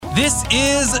This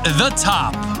is The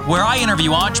Top, where I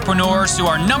interview entrepreneurs who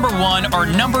are number one or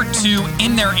number two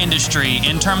in their industry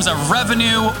in terms of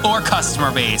revenue or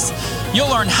customer base. You'll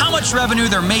learn how much revenue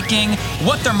they're making,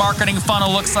 what their marketing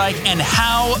funnel looks like, and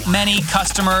how many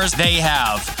customers they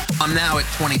have. I'm now at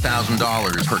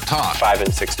 $20,000 per top. 5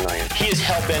 and 6 million. He is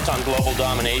hell-bent on global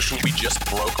domination. We just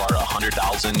broke our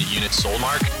 100,000 unit sold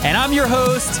mark. And I'm your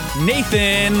host,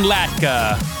 Nathan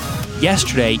Latka.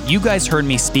 Yesterday, you guys heard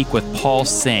me speak with Paul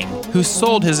Singh, who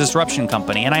sold his disruption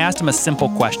company, and I asked him a simple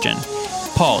question.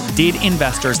 Paul, did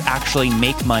investors actually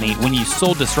make money when you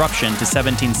sold Disruption to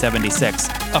 1776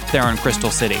 up there in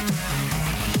Crystal City?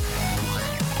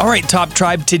 All right, Top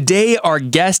Tribe, today our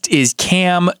guest is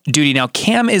Cam Duty. Now,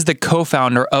 Cam is the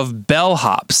co-founder of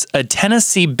Bellhops, a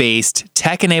Tennessee-based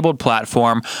tech-enabled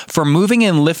platform for moving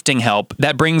and lifting help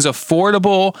that brings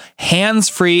affordable,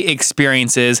 hands-free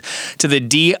experiences to the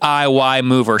DIY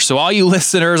mover. So all you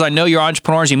listeners, I know you're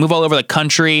entrepreneurs, you move all over the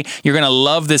country, you're going to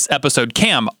love this episode.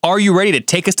 Cam, are you ready to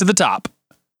take us to the top?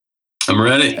 I'm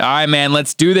ready. All right, man,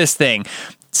 let's do this thing.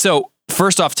 So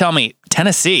first off, tell me,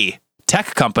 Tennessee,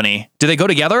 tech company, do they go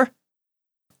together?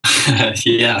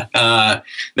 Yeah,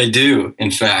 they do,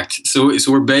 in fact. So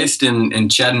we're based in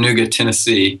Chattanooga,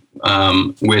 Tennessee,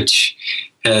 which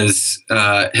is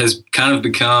becoming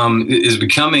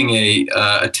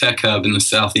a tech hub in the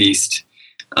Southeast.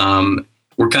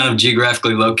 We're kind of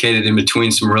geographically located in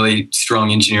between some really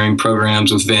strong engineering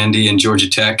programs with Vandy and Georgia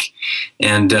Tech.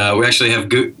 And we actually have,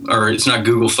 it's not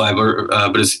Google Fiber,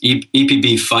 but it's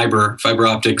EPB fiber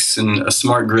optics and a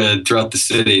smart grid throughout the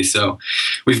city. So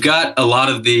we've got a lot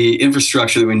of the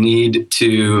infrastructure that we need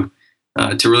to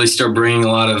really start bringing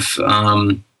a lot of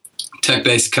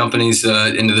tech-based companies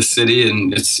into the city.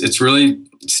 And it's really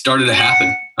started to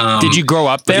happen. Did you grow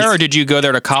up there, or did you go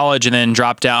there to college and then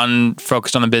drop down,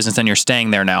 focused on the business, and you're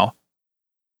staying there now?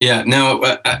 Yeah, no,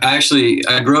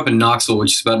 I grew up in Knoxville,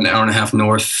 which is about an hour and a half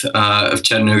north of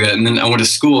Chattanooga. And then I went to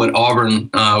school at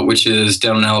Auburn, which is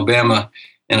down in Alabama.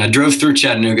 And I drove through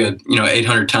Chattanooga,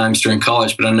 800 times during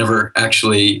college, but I never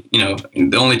actually,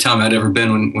 the only time I'd ever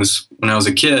been was when I was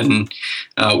a kid. And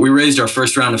we raised our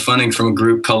first round of funding from a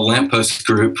group called Lamppost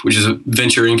Group, which is a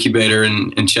venture incubator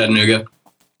in Chattanooga.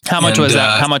 How much was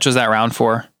that? How much was that round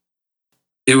for?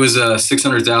 It was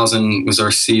 $600,000 was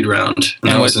our seed round,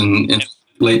 and that was in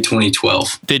late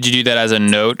 2012. Did you do that as a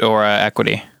note or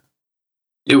equity?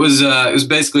 It was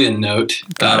basically a note.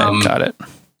 Got it.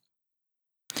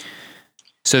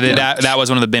 So that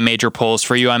was one of the major pulls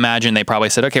for you. I imagine they probably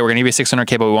said, "Okay, we're going to give you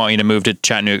 $600K, but we want you to move to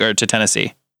Chattanooga or to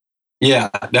Tennessee." Yeah,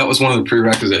 that was one of the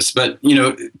prerequisites. But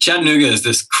Chattanooga is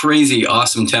this crazy,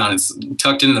 awesome town. It's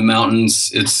tucked into the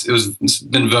mountains. It's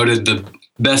been voted the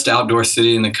best outdoor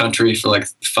city in the country for like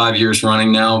 5 years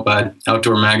running now by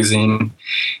Outdoor Magazine.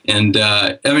 And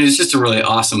it's just a really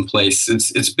awesome place.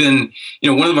 It's been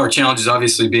one of our challenges,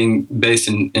 obviously, being based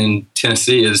in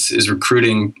Tennessee, is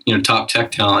recruiting top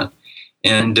tech talent.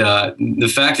 And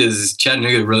the fact is,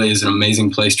 Chattanooga really is an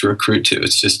amazing place to recruit to.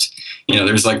 It's just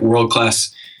there's like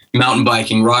world-class mountain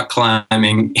biking, rock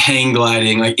climbing, hang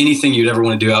gliding, like anything you'd ever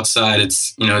want to do outside.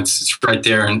 It's right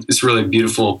there, and it's really a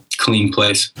beautiful, clean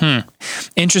place.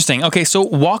 Interesting. Okay, so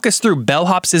walk us through.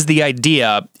 Bellhops is the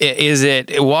idea. Give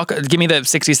me the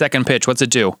 60-second pitch. What's it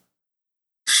do?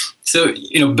 So,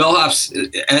 Bellhops,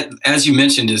 as you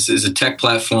mentioned, is a tech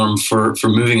platform for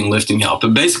moving and lifting help.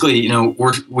 But basically,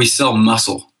 we sell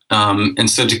muscle. And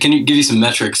so to give you some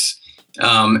metrics,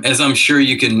 as I'm sure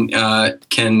you can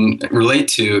relate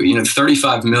to,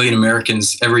 35 million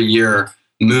Americans every year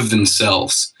move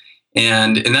themselves.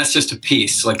 And that's just a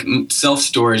piece. Like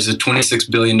self-storage is a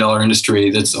 $26 billion industry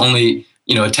that's only,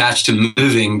 attached to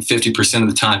moving 50% of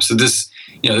the time. So this,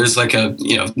 there's like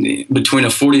between a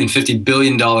 40 and $50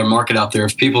 billion market out there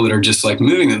of people that are just like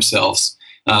moving themselves,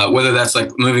 whether that's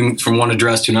like moving from one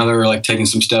address to another or like taking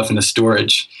some stuff into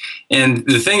storage. And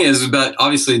the thing is about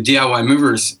obviously DIY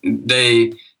movers,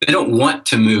 they don't want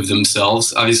to move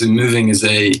themselves. Obviously, moving is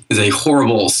a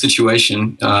horrible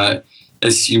situation,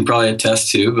 as you can probably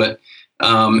attest to. But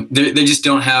they just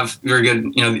don't have very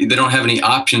good. They don't have any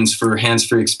options for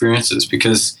hands-free experiences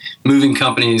because moving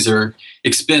companies are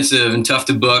expensive and tough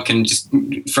to book and just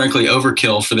frankly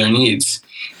overkill for their needs.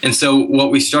 And so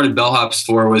what we started Bellhops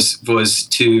for was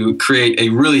to create a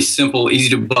really simple, easy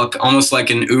to book, almost like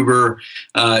an Uber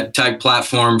type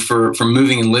platform for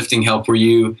moving and lifting help, where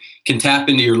you can tap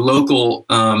into your local.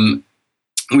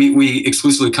 We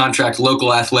exclusively contract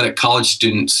local athletic college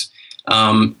students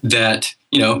that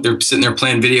they're sitting there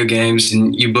playing video games,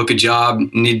 and you book a job,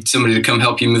 need somebody to come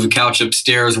help you move a couch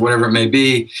upstairs or whatever it may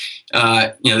be.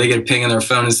 they get a ping on their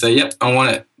phone and say, "Yep, I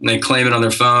want it." And they claim it on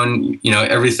their phone.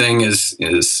 Everything is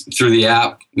through the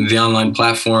app, the online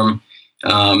platform.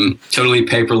 Totally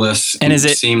paperless and is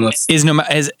it seamless.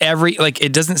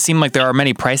 It doesn't seem like there are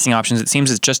many pricing options. It seems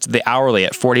it's just the hourly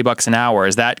at $40 an hour.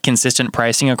 Is that consistent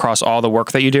pricing across all the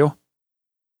work that you do?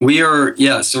 We are,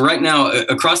 yeah. So right now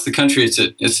across the country, it's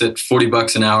at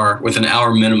 $40 an hour with an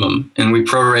hour minimum, and we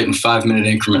prorate in 5-minute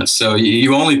increments. So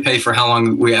you only pay for how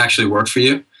long we actually work for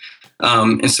you.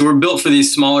 And so we're built for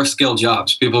these smaller scale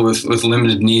jobs, people with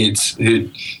limited needs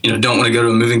who, don't want to go to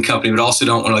a moving company, but also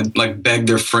don't want to beg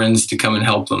their friends to come and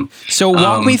help them. So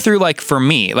walk me through, for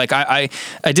me, I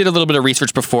did a little bit of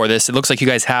research before this. It looks like you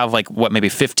guys have maybe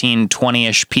 15,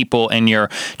 20-ish people in your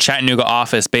Chattanooga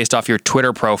office based off your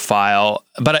Twitter profile.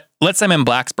 But let's say I'm in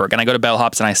Blacksburg and I go to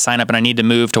Bellhops and I sign up and I need to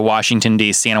move to Washington,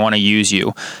 D.C. and I want to use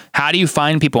you. How do you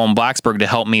find people in Blacksburg to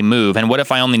help me move? And what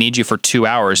if I only need you for 2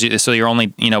 hours? So your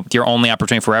only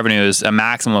opportunity for revenue is a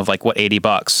maximum of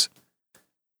 $80?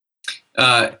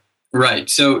 Right.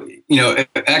 So,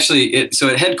 actually, so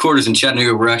at headquarters in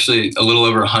Chattanooga, we're actually a little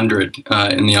over 100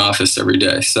 in the office every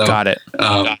day. So got it.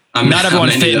 Not everyone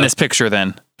fit in this picture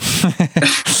then.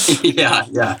 Yeah.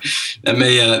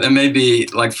 That may be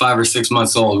 5 or 6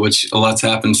 months old, which a lot's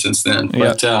happened since then.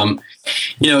 But,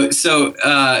 so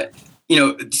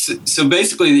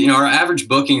basically, our average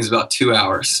booking is about 2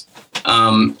 hours.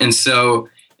 And so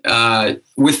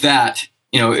with that,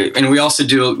 and we also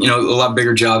do, a lot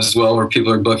bigger jobs as well, where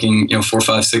people are booking, 4,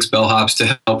 5, 6 bellhops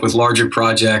to help with larger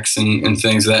projects and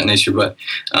things of that nature. But,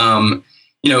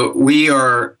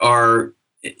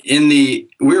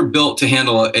 we're built to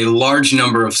handle a large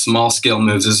number of small scale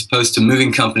moves, as opposed to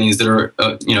moving companies that are,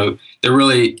 they're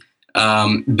really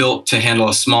built to handle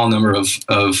a small number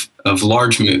of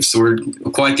large moves. So we're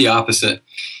quite the opposite,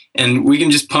 and we can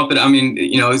just pump it. I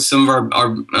mean, some of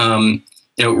our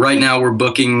right now we're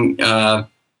booking,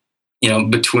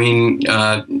 between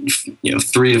 3,000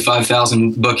 to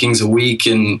 5,000 bookings a week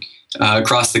and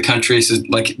across the country. So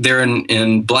there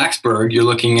in Blacksburg, you're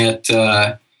looking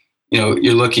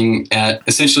at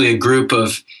essentially a group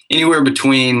of anywhere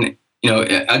between,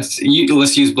 let's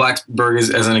use Blacksburg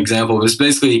as an example. It's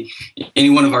basically any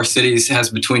one of our cities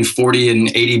has between 40 and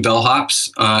 80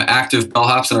 bellhops, active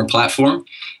bellhops on our platform.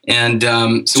 And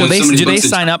do they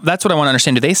sign up? That's what I want to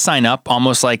understand. Do they sign up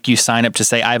almost like you sign up to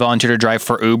say, I volunteer to drive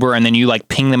for Uber, and then you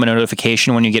ping them a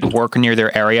notification when you get work near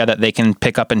their area that they can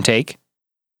pick up and take?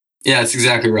 Yeah, that's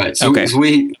exactly right. So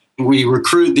we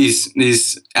recruit these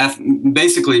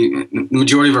basically the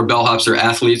majority of our bellhops are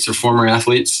athletes or former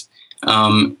athletes.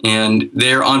 And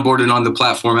they're onboarded on the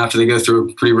platform after they go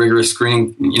through a pretty rigorous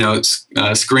screening,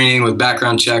 screening with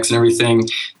background checks and everything.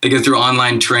 They go through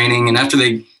online training, and after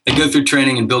they go through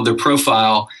training and build their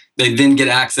profile, they then get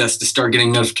access to start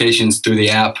getting notifications through the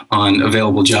app on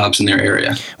available jobs in their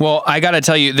area. Well, I got to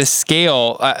tell you, the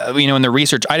scale, in the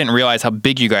research, I didn't realize how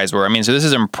big you guys were. I mean, so this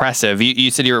is impressive.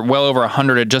 You said you're well over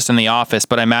 100 just in the office,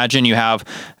 but I imagine you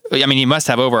must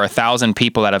have over 1,000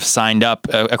 people that have signed up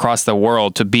across the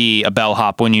world to be a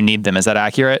bellhop when you need them. Is that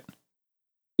accurate?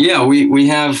 Yeah, we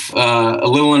have a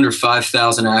little under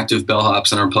 5,000 active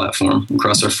bellhops on our platform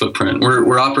across our footprint.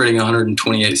 We're operating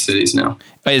 128 cities now.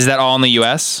 Is that all in the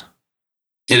U.S.?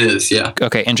 It is, yeah.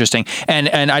 Okay, interesting.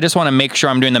 And I just want to make sure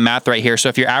I'm doing the math right here. So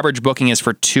if your average booking is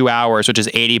for 2 hours, which is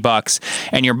 $80,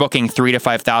 and you're booking 3,000 to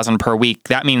 5,000 per week,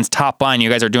 that means top line, you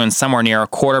guys are doing somewhere near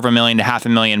 $250,000 to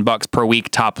 $500,000 per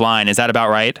week top line. Is that about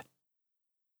right?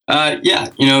 Yeah,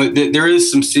 there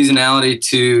is some seasonality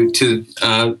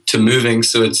to moving.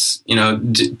 So it's,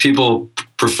 people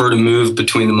prefer to move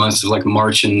between the months of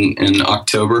March and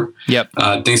October. Yep.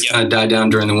 Things kind of die down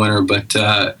during the winter, but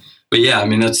yeah,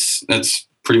 that's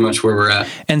pretty much where we're at.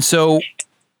 And so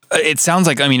it sounds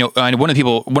like, one of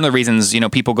the reasons,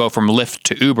 people go from Lyft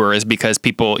to Uber is because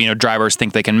people, drivers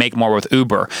think they can make more with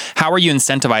Uber. How are you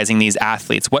incentivizing these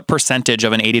athletes? What percentage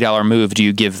of an $80 move do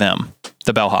you give them,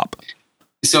 the bellhop?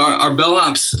 So our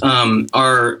bellhops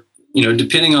are,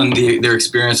 depending on their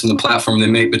experience on the platform, they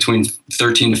make between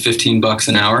 $13 to $15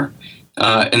 an hour,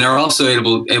 and they're also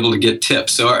able to get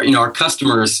tips. So our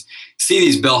customers see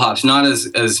these bellhops not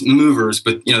as movers,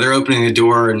 but they're opening the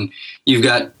door, and you've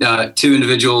got 2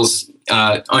 individuals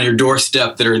on your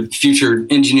doorstep that are future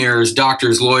engineers,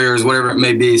 doctors, lawyers, whatever it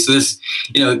may be. So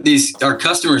our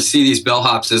customers see these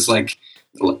bellhops as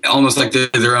almost like they're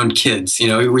their own kids.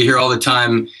 We hear all the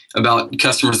time about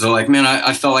customers that are like, man,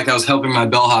 I felt like I was helping my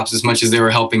bellhops as much as they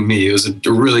were helping me. It was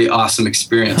a really awesome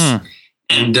experience.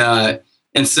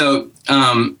 And so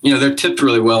they're tipped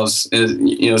really well.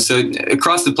 So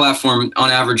across the platform, on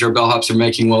average, our bellhops are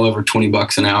making well over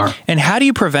 $20 an hour. And how do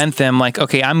you prevent them? Like,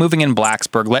 okay, I'm moving in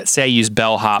Blacksburg. Let's say I use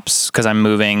bellhops because I'm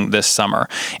moving this summer,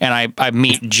 and I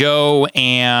meet Joe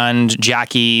and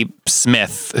Jackie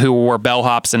Smith, who were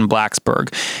bellhops in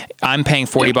Blacksburg. I'm paying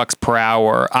 $40 per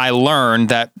hour. I learned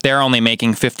that they're only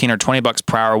making $15 or $20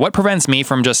 per hour. What prevents me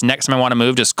from just next time I want to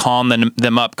move, just calling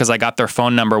them up because I got their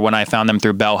phone number when I found them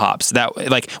through bellhops?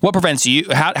 What prevents you?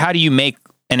 How do you make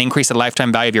and increase the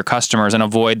lifetime value of your customers and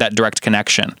avoid that direct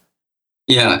connection?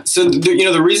 Yeah. So,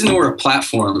 the reason we're a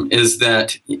platform is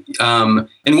that, and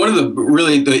one of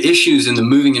the issues in the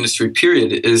moving industry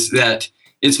period is that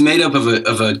it's made up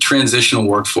of a transitional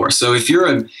workforce. So if you're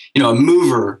a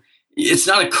mover, it's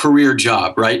not a career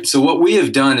job, right? So what we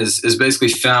have done is basically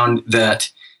found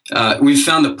that we've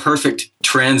found the perfect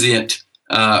transient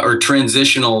or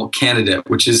transitional candidate,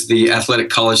 which is the athletic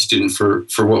college student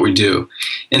for what we do.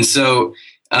 And so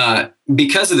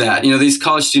because of that, these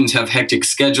college students have hectic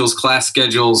schedules, class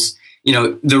schedules.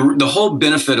 The whole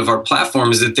benefit of our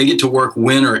platform is that they get to work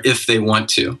when or if they want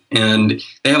to. And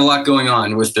they have a lot going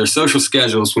on with their social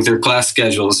schedules, with their class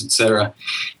schedules, et cetera.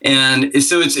 And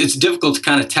so it's difficult to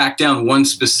kind of tack down one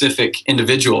specific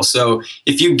individual. So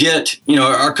if you get,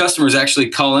 our customers actually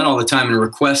call in all the time and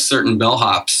request certain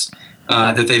bellhops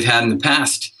that they've had in the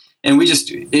past. And we just,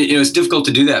 it's difficult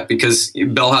to do that because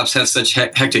bellhops have such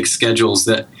hectic schedules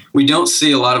that we don't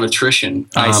see a lot of attrition.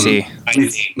 I see. And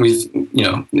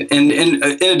in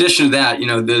addition to that,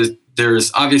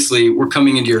 there's obviously, we're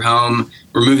coming into your home,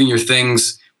 we're moving your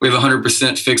things. We have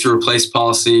 100% fix or replace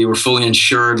policy. We're fully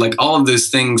insured. Like all of those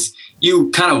things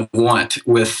you kind of want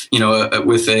with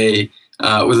a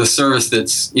service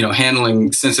that's,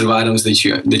 handling sensitive items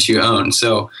that you own.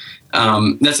 So,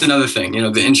 that's another thing.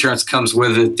 The insurance comes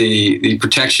with it, the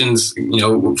protections,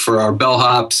 for our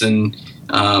bellhops, and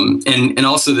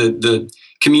also the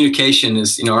communication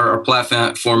is, our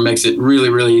platform makes it really,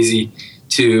 really easy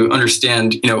to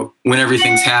understand, when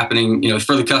everything's happening.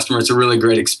 For the customer, it's a really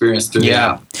great experience through the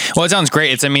app. Well, it sounds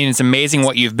great. It's amazing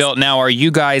what you've built. Now, is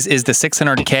the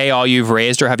 $600K all you've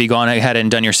raised, or have you gone ahead and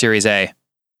done your Series A?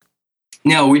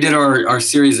 No, we did our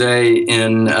Series A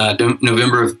in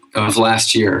November of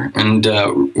last year, and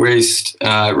raised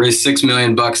 $6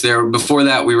 million there. Before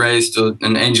that, we raised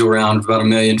an angel round of about $1.5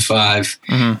 million,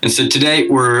 and so to date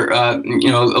we're a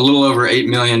little over $8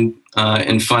 million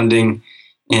in funding,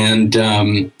 and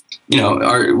we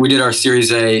did our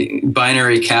Series A.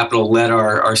 Binary Capital led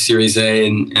our Series A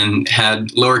and had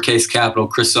lowercase capital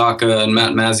Chris Sacca and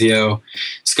Matt Mazzio,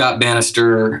 Scott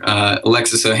Bannister,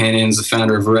 Alexis Ohanian is the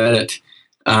founder of Reddit.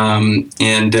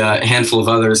 And a handful of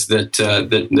others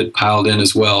that piled in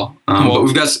as well. But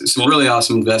we've got some really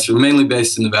awesome investors, mainly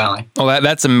based in the Valley. Well,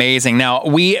 that's amazing. Now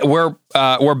we're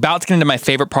about to get into my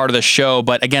favorite part of the show,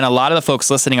 but again, a lot of the folks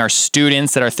listening are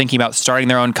students that are thinking about starting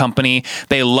their own company.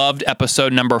 They loved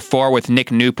episode number 4 with Nick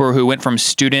Nooper, who went from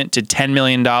student to $10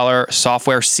 million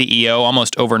software CEO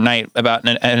almost overnight,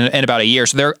 in about a year.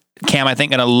 So they're, Cam, I think,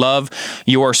 going to love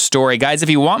your story. Guys, if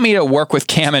you want me to work with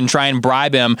Cam and try and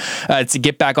bribe him to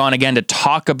get back on again to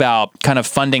talk about kind of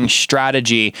funding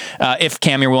strategy, if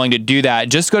Cam, you're willing to do that,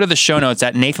 just go to the show notes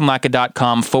at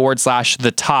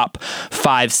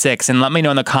nathanlatka.com/the-top56 and let me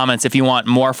know in the comments if you want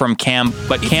more from Cam.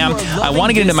 But Cam, I want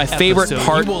to get into my favorite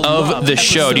part of the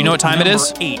show. Do you know what time it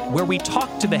is? 8, where we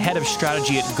talk to the head of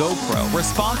strategy at GoPro,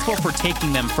 responsible for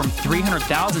taking them from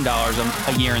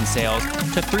 $300,000 a year in sales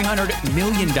to $300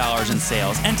 million in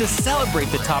sales. And to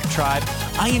celebrate the Top Tribe,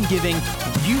 I am giving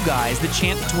you guys the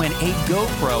chance to win a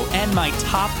GoPro and my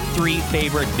top 3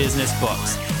 favorite business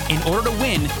books. In order to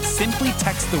win, simply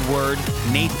text the word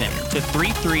Nathan to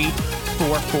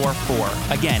 33444.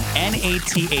 Again,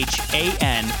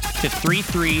 NATHAN to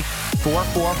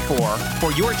 33444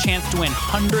 for your chance to win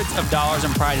hundreds of dollars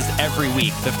in prizes every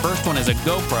week. The first one is a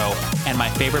GoPro and my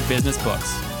favorite business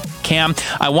books. Cam,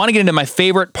 I want to get into my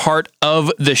favorite part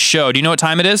of the show. Do you know what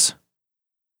time it is?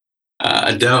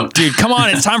 I don't. Dude, come on.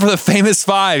 It's time for the famous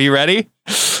 5. You ready?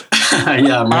 Yeah, I'm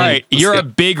ready. All right. You're a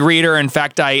big reader. In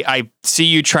fact, I see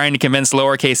you trying to convince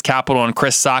Lowercase Capital and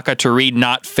Chris Sacca to read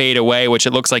Not Fade Away, which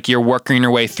it looks like you're working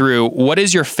your way through. What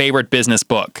is your favorite business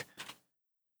book?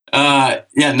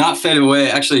 Not Fade Away.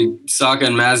 Actually, Sacca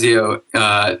and Mazzio,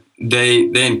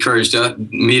 they encouraged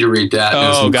me to read that.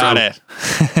 Oh, got it.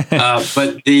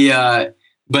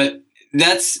 But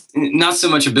that's not so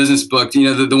much a business book.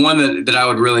 The one that I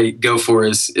would really go for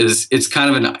is it's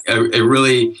kind of a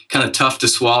really kind of tough to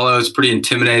swallow. It's pretty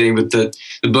intimidating. But the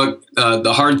book,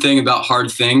 The Hard Thing About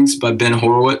Hard Things by Ben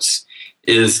Horowitz,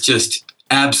 is just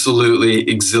absolutely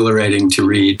exhilarating to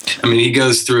read. I mean, he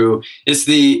goes through, it's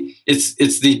the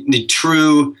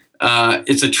true,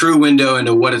 it's a true window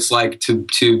into what it's like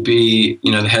to be,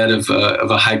 the head of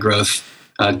a high growth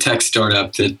tech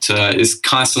startup that is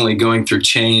constantly going through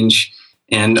change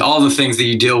and all the things that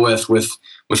you deal with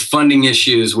funding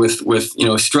issues, with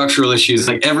structural issues,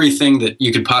 like everything that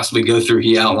you could possibly go through,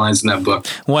 he outlines in that book.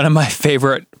 One of my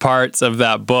favorite parts of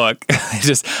that book,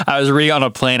 I was reading on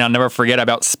a plane, I'll never forget, I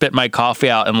about spit my coffee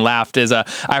out and laughed,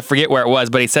 I forget where it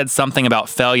was, but he said something about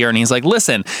failure, and he's like,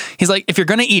 listen, if you're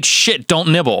going to eat shit,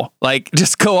 don't nibble. Like,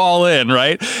 just go all in,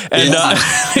 right? And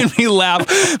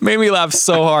made me laugh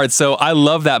so hard. So I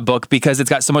love that book because it's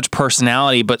got so much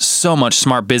personality, but so much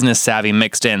smart business savvy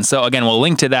mixed in. So again, we'll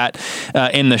link to that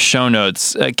in the show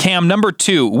notes. Cam, number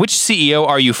 2, which CEO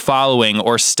are you following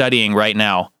or studying right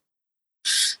now?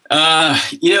 We're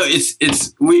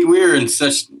in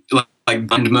such like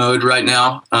bund mode right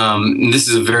now. This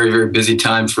is a very, very busy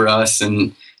time for us.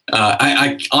 And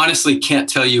I honestly can't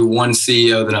tell you one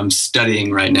CEO that I'm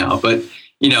studying right now, but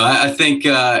I think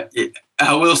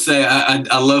I will say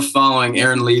I love following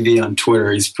Aaron Levy on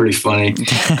Twitter. He's pretty funny.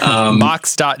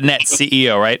 Box.net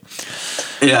CEO, right?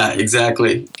 Yeah,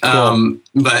 exactly. Cool.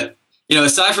 But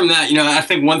aside from that, I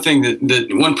think one thing that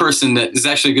one person that is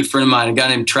actually a good friend of mine, a guy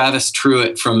named Travis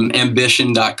Truitt from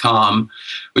Ambition.com,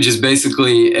 which is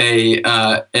basically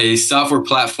a software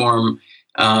platform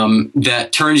that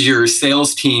turns your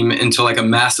sales team into like a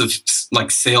massive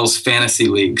like sales fantasy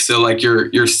league. So like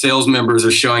your sales members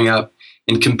are showing up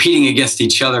and competing against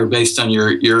each other based on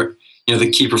your the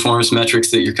key performance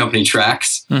metrics that your company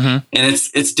tracks. Mm-hmm. And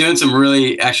it's doing some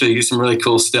really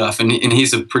cool stuff. And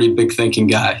he's a pretty big thinking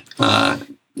guy.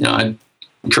 I'd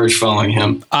encourage following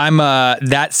him.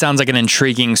 That sounds like an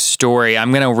intriguing story.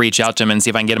 I'm going to reach out to him and see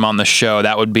if I can get him on the show.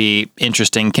 That would be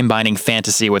interesting, combining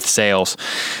fantasy with sales.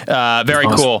 Very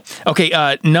awesome. Cool.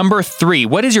 Okay. Number 3,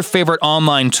 what is your favorite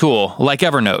online tool like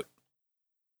Evernote?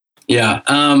 Yeah.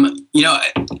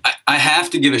 I have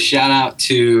to give a shout out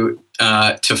to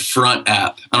Front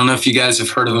App. I don't know if you guys have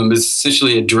heard of them, but it's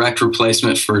essentially a direct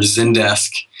replacement for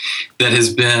Zendesk that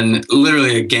has been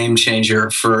literally a game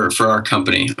changer for our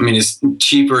company. I mean, it's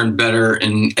cheaper and better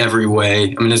in every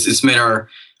way. I mean, it's made our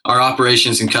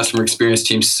operations and customer experience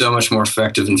teams so much more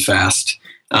effective and fast.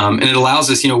 And it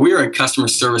allows us, we're a customer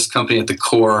service company at the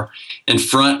core, and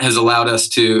Front has allowed us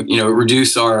to,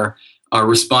 reduce our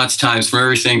response times from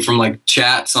everything from like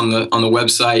chats on the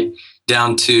website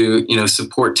down to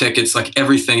support tickets, like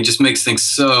everything. It just makes things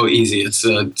so easy. It's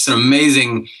an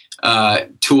amazing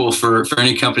tool for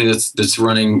any company that's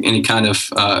running any kind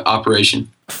of operation.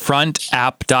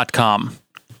 Frontapp.com.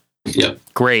 Yep.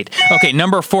 Great. Okay,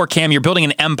 number 4, Cam, you're building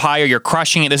an empire. You're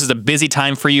crushing it. This is a busy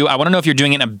time for you. I want to know if you're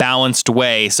doing it in a balanced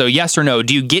way. So yes or no,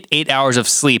 do you get 8 hours of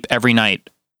sleep every night?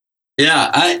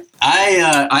 Yeah, I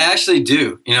actually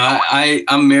do.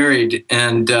 I'm married,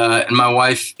 and my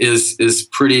wife is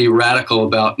pretty radical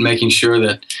about making sure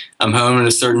that I'm home at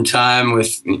a certain time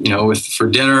for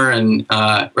dinner, and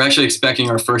we're actually expecting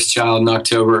our first child in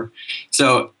October.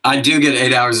 So I do get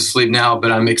 8 hours of sleep now,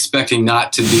 but I'm expecting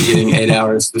not to be getting 8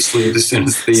 hours of sleep as soon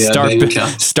as the baby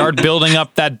comes. Start building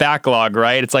up that backlog,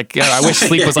 right? It's like, I wish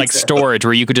sleep was like storage,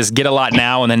 where you could just get a lot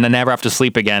now and then never have to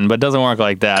sleep again, but it doesn't work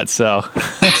like that. So,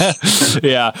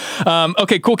 yeah.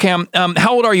 Okay, cool, Cam.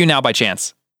 How old are you now by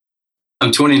chance?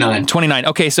 I'm 29. 29.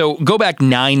 Okay, so go back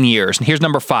 9 years. And here's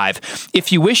number 5.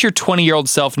 If you wish your 20-year-old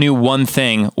self knew one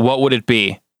thing, what would it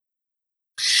be?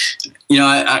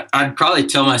 I'd probably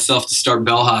tell myself to start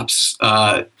Bellhops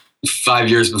 5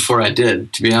 years before I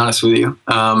did, to be honest with you.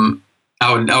 I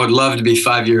would love to be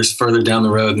 5 years further down the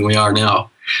road than we are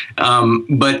now.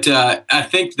 But I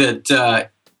think that,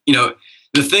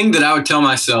 the thing that I would tell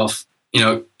myself,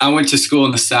 I went to school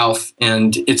in the South,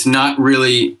 and it's not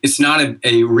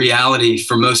a reality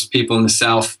for most people in the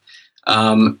South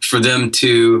for them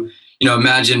to,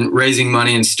 imagine raising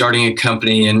money and starting a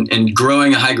company and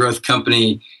growing a high growth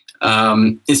company.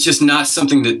 It's just not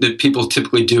something that people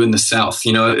typically do in the South.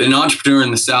 An entrepreneur in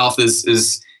the South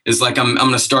is like, I'm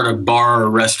going to start a bar or a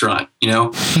restaurant,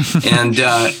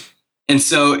 And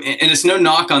so, and it's no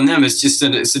knock on them. It's just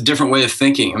it's a different way of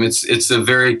thinking. I mean, it's a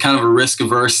very kind of a risk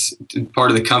averse part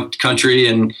of the country.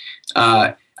 And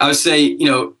I would say,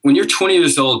 when you're 20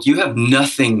 years old, you have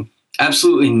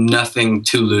absolutely nothing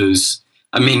to lose.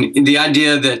 I mean, the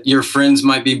idea that your friends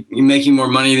might be making more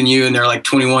money than you and they're like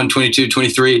 21, 22,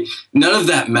 23, none of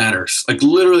that matters. Like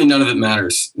literally none of it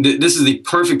matters. This is the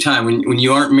perfect time when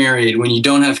you aren't married, when you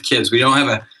don't have kids, we don't have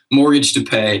a mortgage to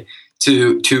pay,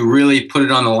 to really put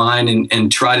it on the line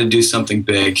and try to do something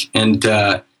big. And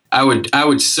I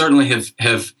would certainly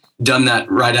have done that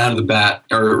right out of the bat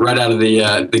or right out of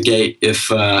the gate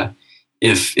if I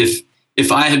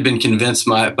had been convinced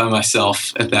by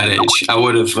myself at that age. I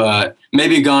would have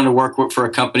maybe gone to work for a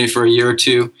company for a year or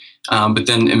two, but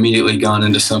then immediately gone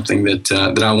into something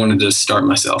that I wanted to start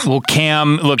myself. Well,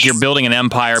 Cam, look, you're building an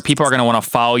empire. People are going to want to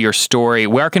follow your story.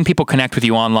 Where can people connect with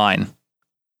you online?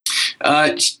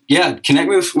 Connect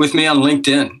with me on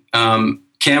LinkedIn.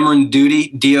 Cameron Doody,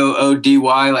 Doody,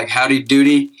 like Howdy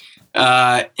Doody.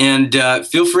 And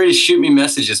feel free to shoot me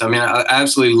messages. I mean, I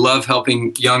absolutely love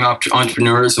helping young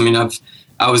entrepreneurs. I mean,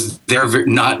 I was there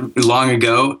not long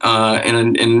ago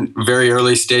in a very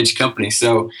early stage company.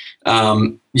 So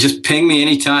just ping me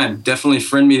anytime. Definitely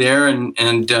friend me there,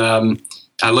 and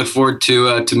I look forward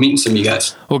to meeting some of you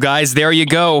guys. Well, guys, there you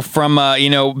go. From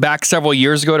back several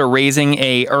years ago to raising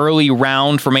a early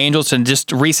round from angels, and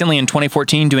just recently in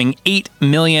 2014 doing $8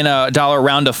 million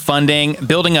round of funding,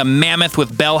 building a mammoth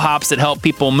with bellhops that help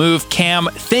people move. Cam,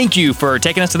 thank you for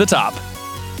taking us to the top.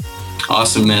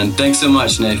 Awesome, man. Thanks so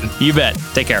much, Nathan. You bet.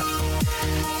 Take care.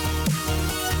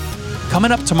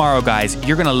 Coming up tomorrow, guys,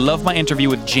 you're going to love my interview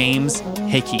with James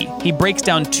Hickey. He breaks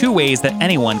down 2 ways that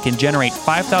anyone can generate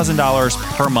 $5,000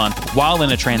 per month while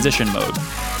in a transition mode.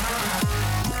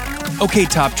 Okay,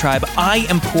 Top Tribe, I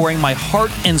am pouring my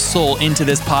heart and soul into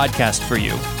this podcast for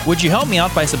you. Would you help me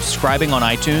out by subscribing on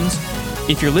iTunes?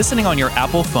 If you're listening on your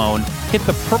Apple phone, hit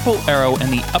the purple arrow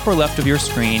in the upper left of your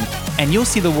screen, and you'll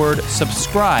see the word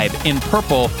subscribe in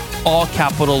purple, all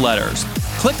capital letters.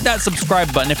 Click that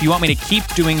subscribe button if you want me to keep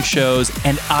doing shows,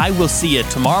 and I will see you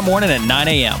tomorrow morning at 9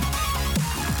 a.m.